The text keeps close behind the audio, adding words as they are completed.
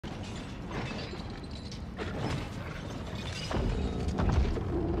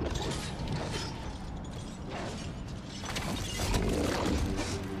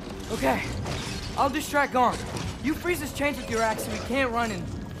I'll distract Gorm. You freeze his chains with your axe so he can't run and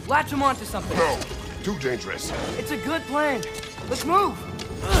latch him onto something. No, too dangerous. It's a good plan. Let's move.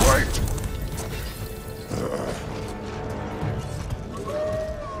 Wait!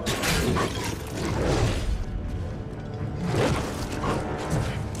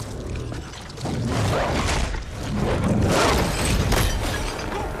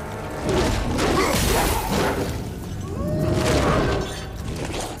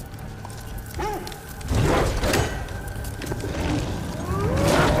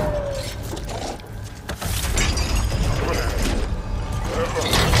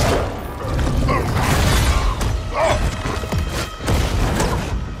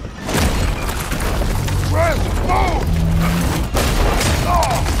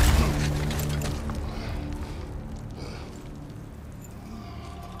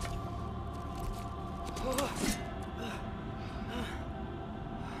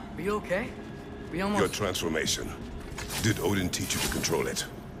 Are you okay? We almost... Your transformation. Did Odin teach you to control it?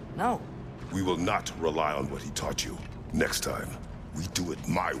 No. We will not rely on what he taught you. Next time, we do it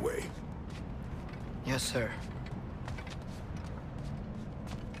my way. Yes, sir.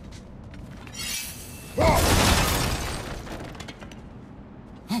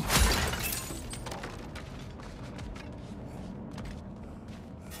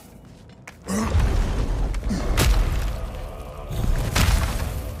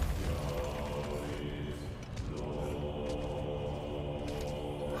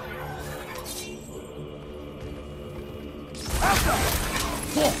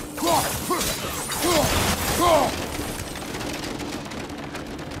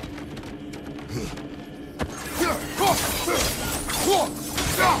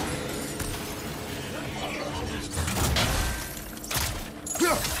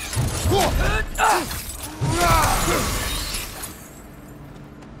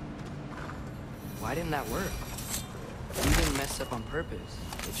 Why didn't that work? You didn't mess up on purpose,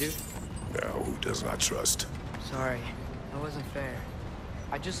 did you? Now, who does not trust? Sorry, that wasn't fair.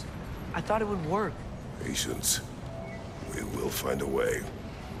 I thought it would work. Patience. We will find a way.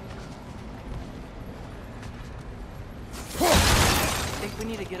 I think we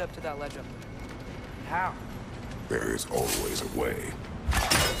need to get up to that ledge up there. How? There is always a way.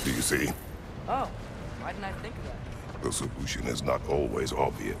 Do you see? Oh, why didn't I think of that? The solution is not always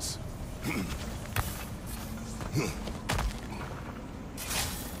obvious.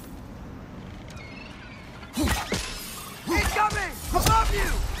 He's coming! Above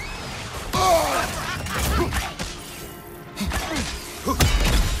you!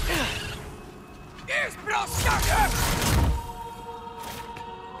 Is protagonist!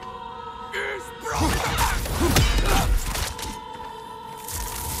 Is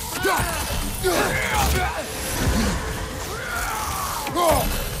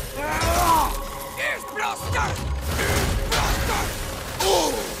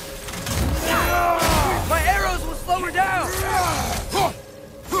my arrows will slow her down!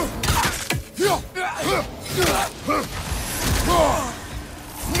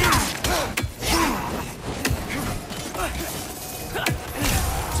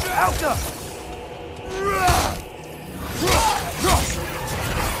 Alka!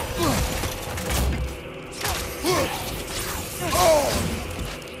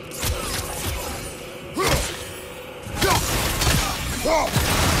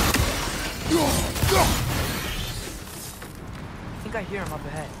 I think I hear him up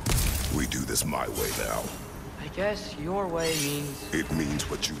ahead. We do this my way now. I guess your way means... It means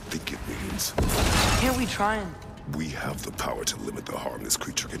what you think it means. Can't we try and... We have the power to limit the harm this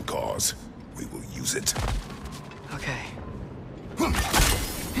creature can cause. We will use it. Okay.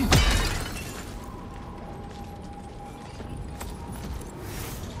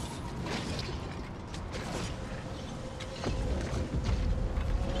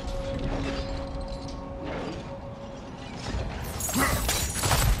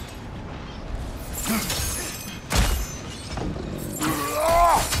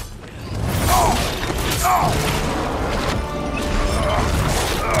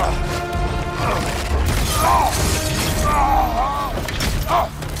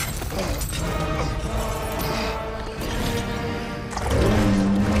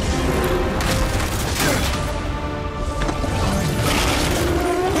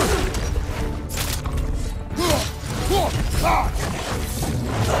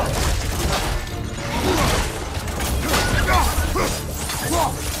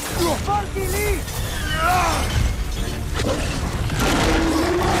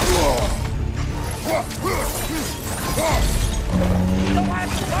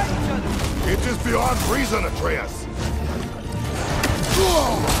 It is beyond reason, Atreus!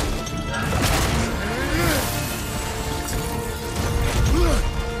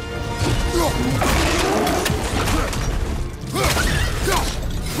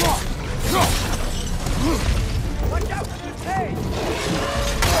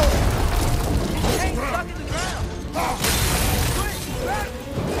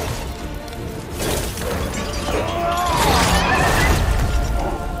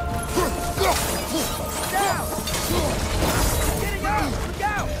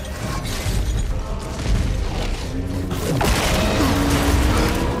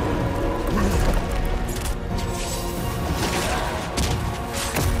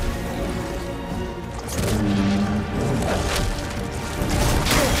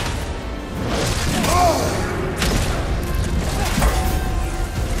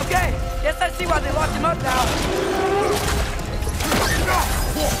 see why they locked him up now.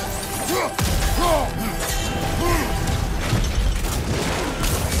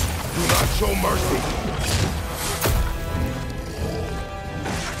 Do not show mercy.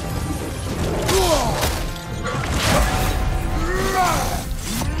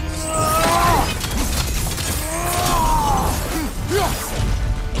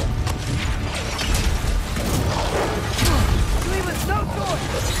 Leave us no choice.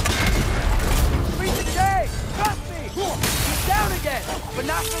 Freeze the day. Trust me. He's down again, but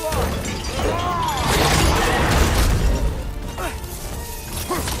not for long.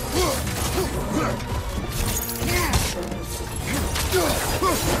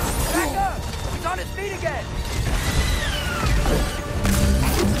 Back up! He's on his feet again!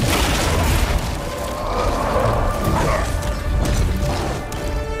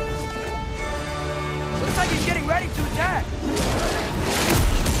 Looks like he's getting ready to attack!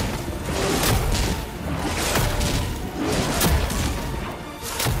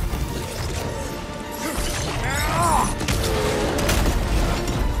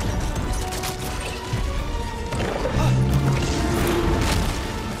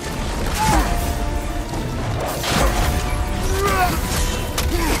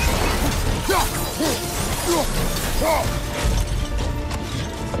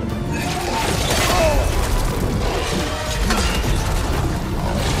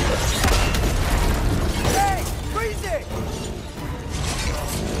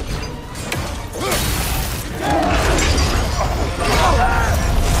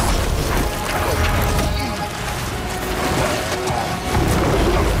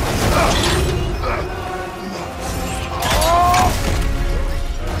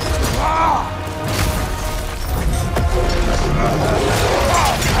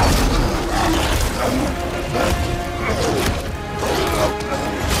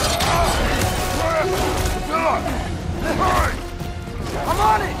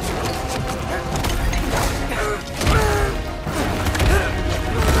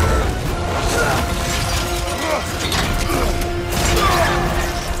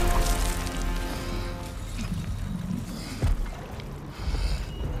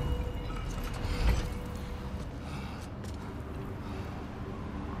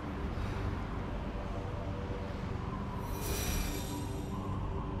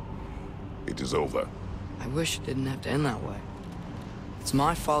 It is over. I wish it didn't have to end that way. It's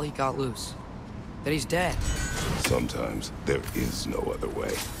my fault he got loose. That he's dead. Sometimes there is no other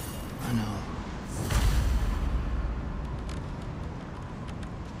way. I know.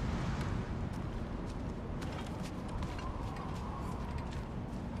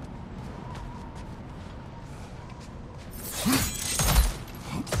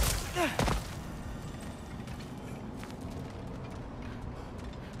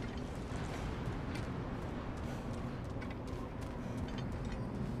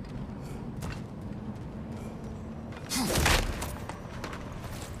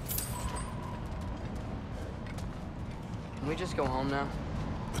 Can we just go home now?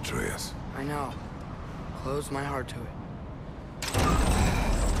 Atreus. I know. Close my heart to it.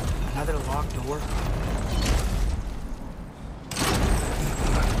 Another locked door.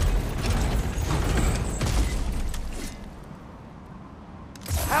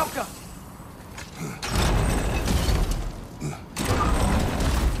 Alka!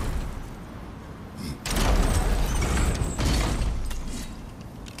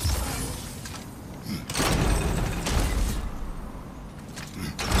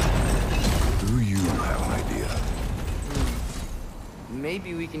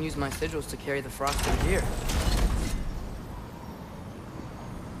 Maybe we can use my sigils to carry the frost in here.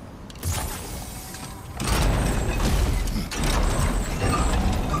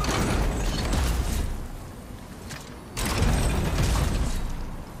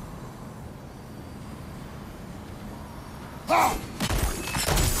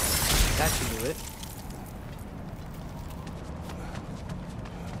 That should do it.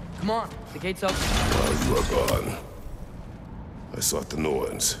 Come on, the gate's open. While you are gone, I sought the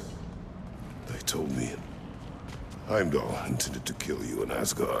Norse. They told me Heimdall intended to kill you in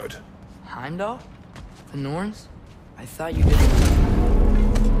Asgard. Heimdall? The Norns? I thought you didn't.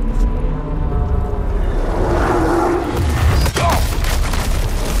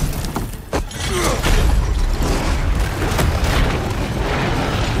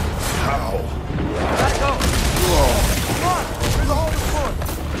 How? Gotta go! Come on! There's a hole in the floor!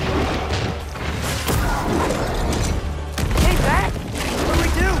 Hey, back! What do we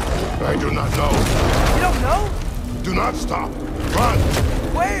do? I do not know. You don't know? Do not stop. Run!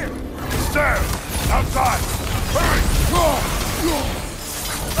 Where? Stairs! Outside! Hurry!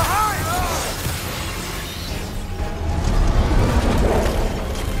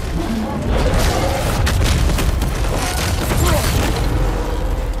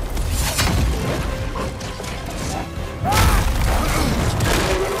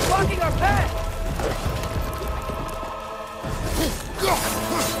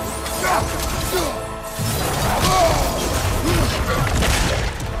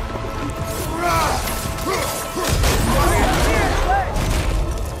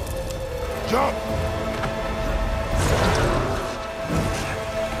 Jump!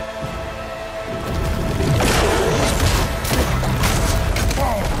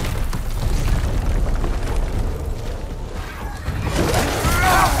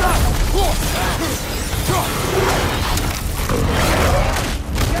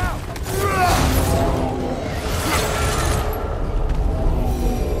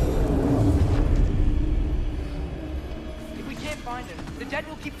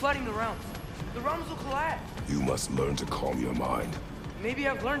 Flooding the realms. The realms will collapse. You must learn to calm your mind. Maybe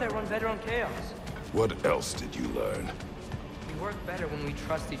I've learned I run better on chaos. What else did you learn? We work better when we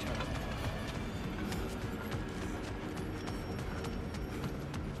trust each other.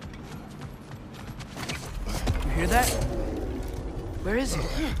 You hear that? Where is he?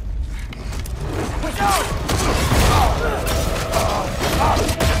 Watch out!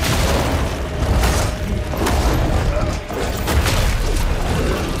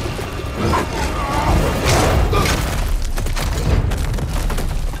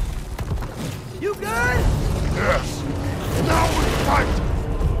 You good? Yes. Now we fight!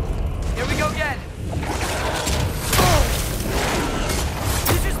 Here we go again.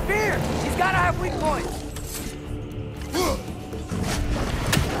 Use your spear! He's gotta have weak points.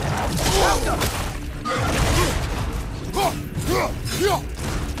 Help him!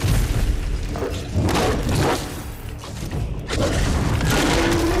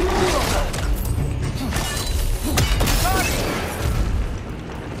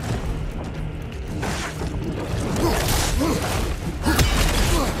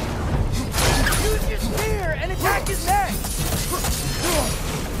 Use your spear and attack his neck!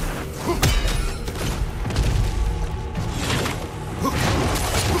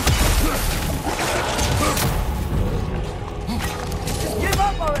 Just give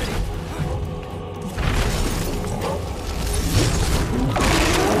up already!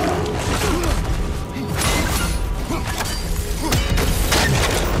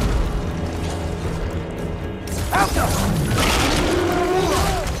 Help him!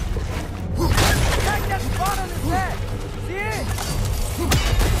 Attack that spot on his head! See it?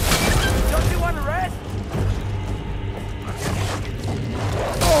 Don't you want to rest?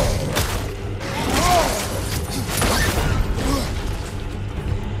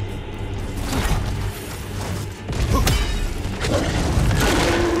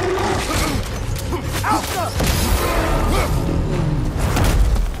 Alpha!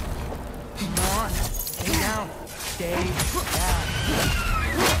 Come on, stay down. Stay down.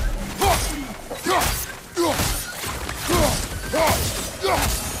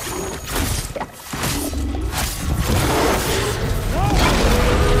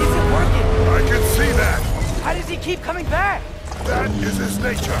 Isn't working. I can see that! How does he keep coming back? That is his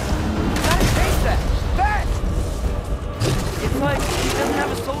nature! Gotta chase that! Fast! It's like he doesn't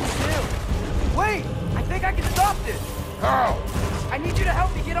have a soul too. Wait! I think I can stop this! How? I need you to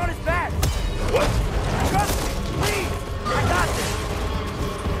help me get on his back! What? Trust me! Please! I got this!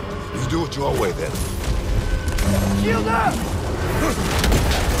 You do it your way then. Shield up!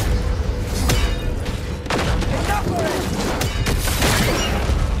 Enough already!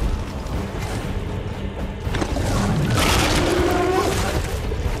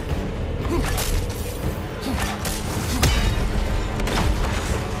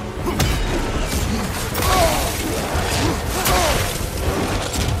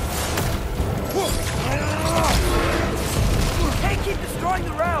 Can't keep destroying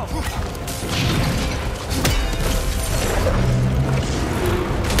the realm!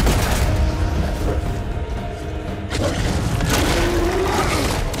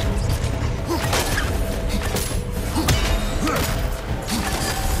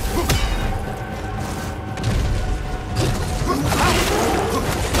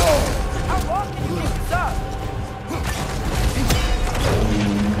 How long can you keep this up?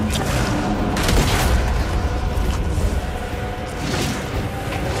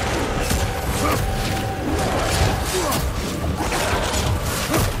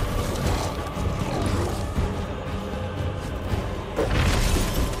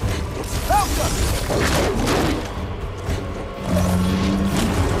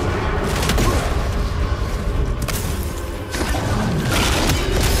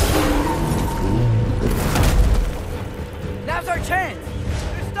 Now's our chance!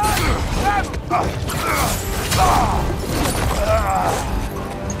 They're starting! Grab 'em!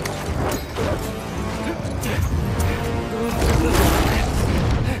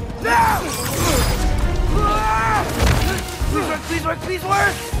 Now! Please work, please work, please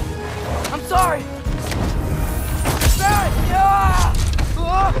work! I'm sorry!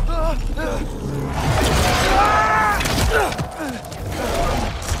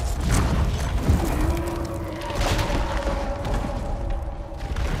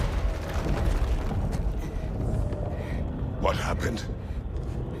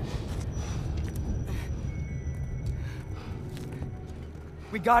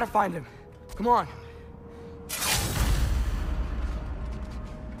 gotta find him. Come on.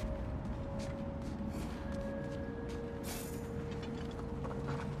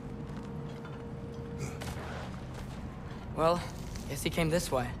 Well, guess he came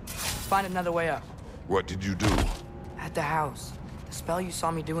this way. Let's find another way up. What did you do? At the house. The spell you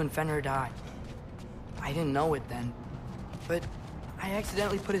saw me do when Fenrir died. I didn't know it then, but I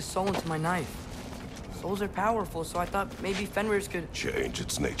accidentally put his soul into my knife. Souls are powerful, so I thought maybe Fenrir's could... Change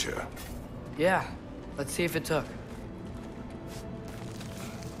its nature. Yeah, let's see if it took.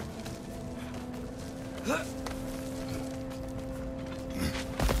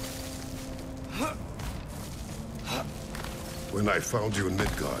 When I found you in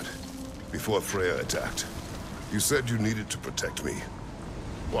Midgard, before Freya attacked, you said you needed to protect me.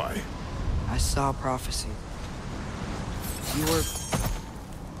 Why? I saw a prophecy. You were...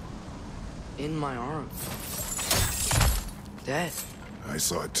 in my arms. Dead. I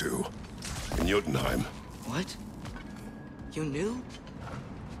saw it too. In Jotunheim. What? You knew?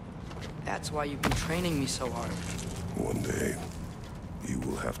 That's why you've been training me so hard. One day, you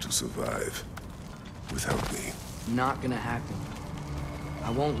will have to survive without me. Not gonna happen. I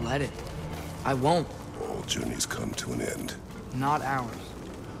won't let it. I won't. All journeys come to an end. Not ours.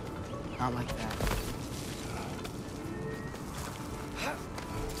 Not like that.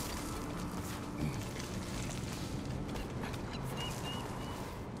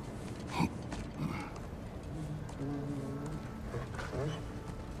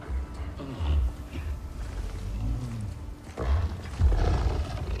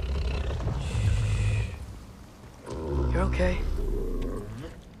 You're okay.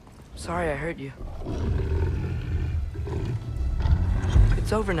 Sorry I hurt you.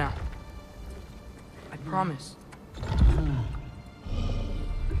 It's over now. I promise.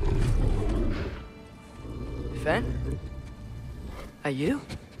 Fen? Are you?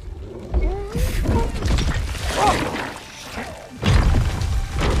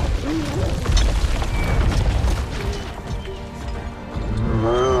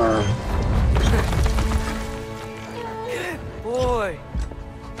 Boy.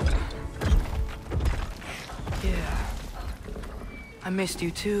 Yeah. I missed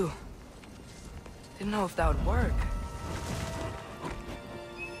you too. Didn't know if that would work.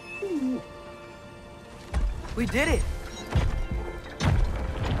 We did it!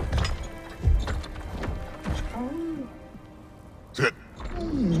 Sit.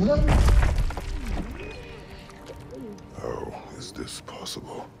 How is this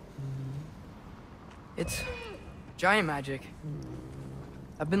possible? It's giant magic.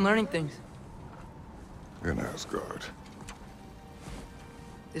 I've been learning things. In Asgard.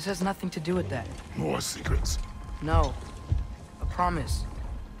 This has nothing to do with that. More secrets. No. A promise.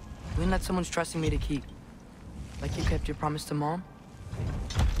 One that someone's trusting me to keep. Like you kept your promise to Mom?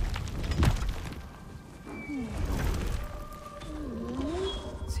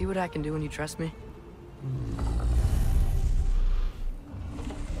 See what I can do when you trust me?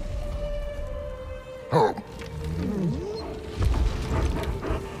 Home.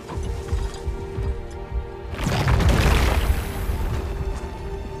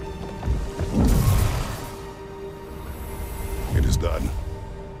 It is done.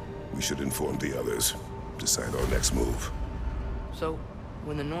 We should inform the others. Decide our next move. So,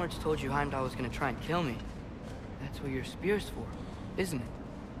 when the Norse told you Heimdall was gonna try and kill me, that's what your spear's for, isn't it?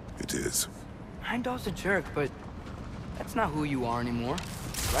 It is. Heimdall's a jerk, but that's not who you are anymore,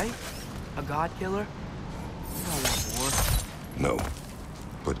 right? A god killer? You don't want war. No.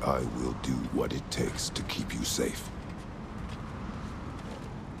 But I will do what it takes to keep you safe.